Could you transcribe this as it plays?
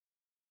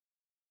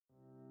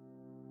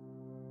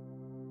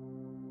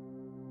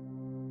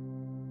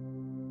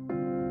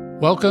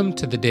Welcome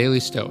to the Daily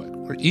Stoic,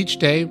 where each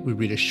day we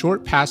read a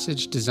short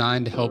passage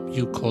designed to help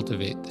you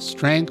cultivate the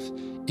strength,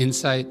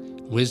 insight,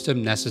 and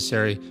wisdom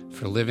necessary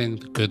for living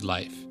the good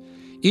life.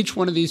 Each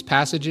one of these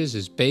passages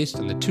is based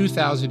on the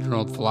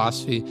 2,000-year-old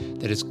philosophy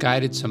that has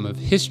guided some of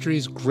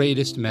history's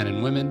greatest men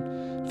and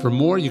women. For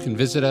more, you can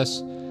visit us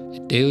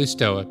at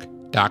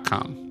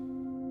dailystoic.com.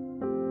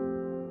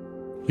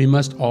 We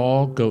must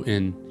all go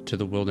into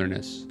the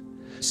wilderness.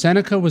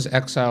 Seneca was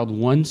exiled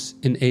once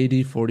in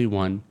AD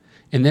 41,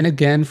 and then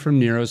again from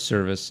Nero's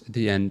service at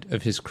the end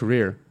of his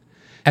career.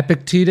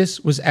 Epictetus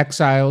was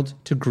exiled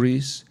to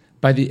Greece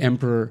by the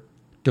Emperor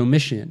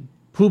Domitian.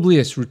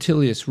 Publius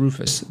Rutilius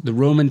Rufus, the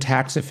Roman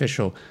tax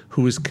official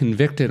who was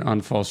convicted on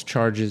false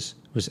charges,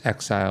 was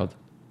exiled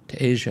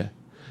to Asia.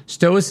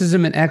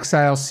 Stoicism and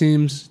exile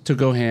seems to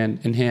go hand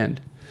in hand.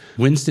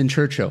 Winston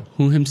Churchill,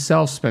 who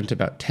himself spent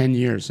about 10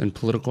 years in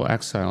political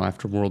exile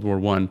after World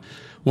War I,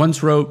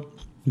 once wrote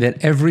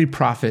that every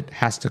prophet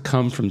has to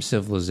come from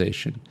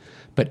civilization,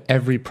 but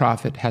every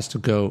prophet has to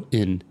go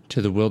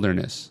into the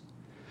wilderness.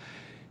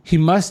 He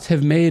must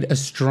have made a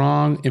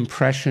strong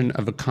impression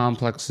of a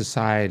complex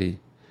society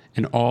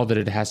and all that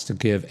it has to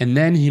give, and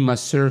then he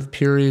must serve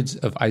periods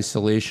of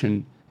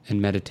isolation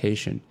and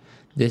meditation.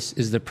 This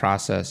is the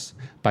process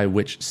by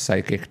which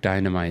psychic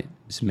dynamite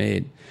is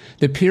made.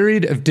 The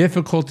period of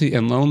difficulty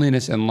and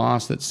loneliness and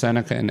loss that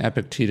Seneca and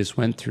Epictetus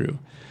went through,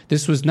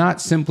 this was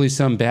not simply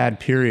some bad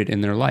period in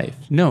their life.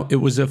 No, it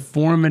was a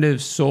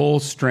formative,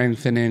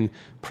 soul-strengthening,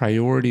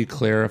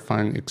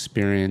 priority-clarifying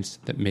experience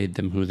that made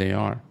them who they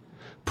are.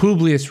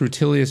 Publius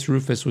Rutilius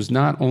Rufus was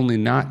not only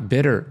not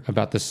bitter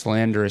about the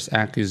slanderous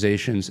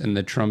accusations and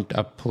the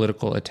trumped-up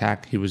political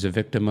attack he was a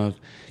victim of,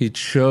 he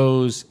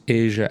chose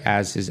Asia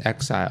as his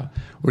exile,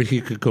 where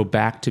he could go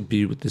back to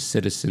be with the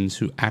citizens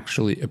who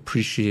actually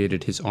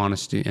appreciated his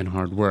honesty and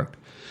hard work.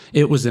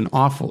 It was an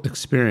awful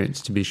experience,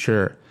 to be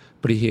sure,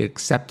 but he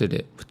accepted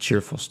it with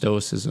cheerful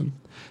stoicism.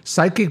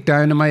 Psychic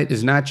dynamite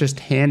is not just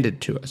handed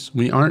to us.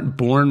 We aren't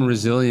born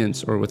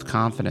resilience or with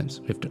confidence.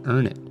 We have to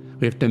earn it.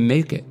 We have to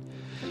make it.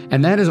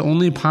 And that is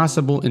only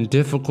possible in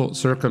difficult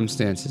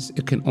circumstances.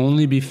 It can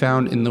only be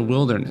found in the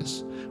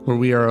wilderness, where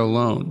we are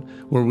alone,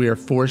 where we are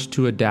forced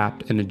to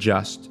adapt and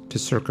adjust to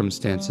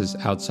circumstances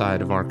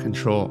outside of our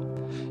control.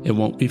 It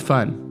won't be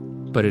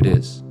fun, but it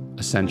is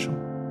essential.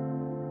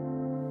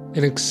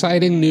 In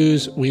exciting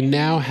news, we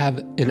now have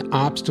an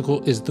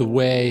obstacle is the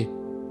way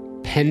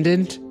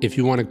pendant. If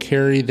you want to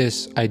carry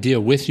this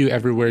idea with you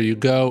everywhere you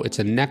go, it's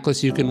a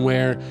necklace you can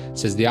wear. It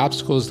says the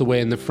obstacle is the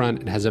way in the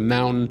front. It has a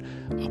mountain,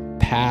 a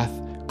path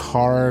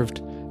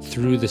carved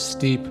through the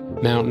steep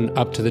mountain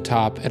up to the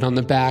top. And on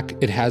the back,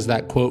 it has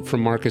that quote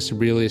from Marcus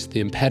Aurelius, the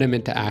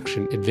impediment to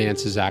action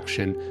advances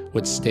action.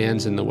 What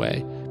stands in the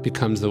way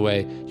becomes the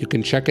way. You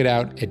can check it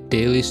out at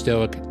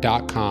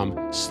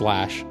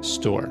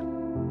dailystoic.com/store.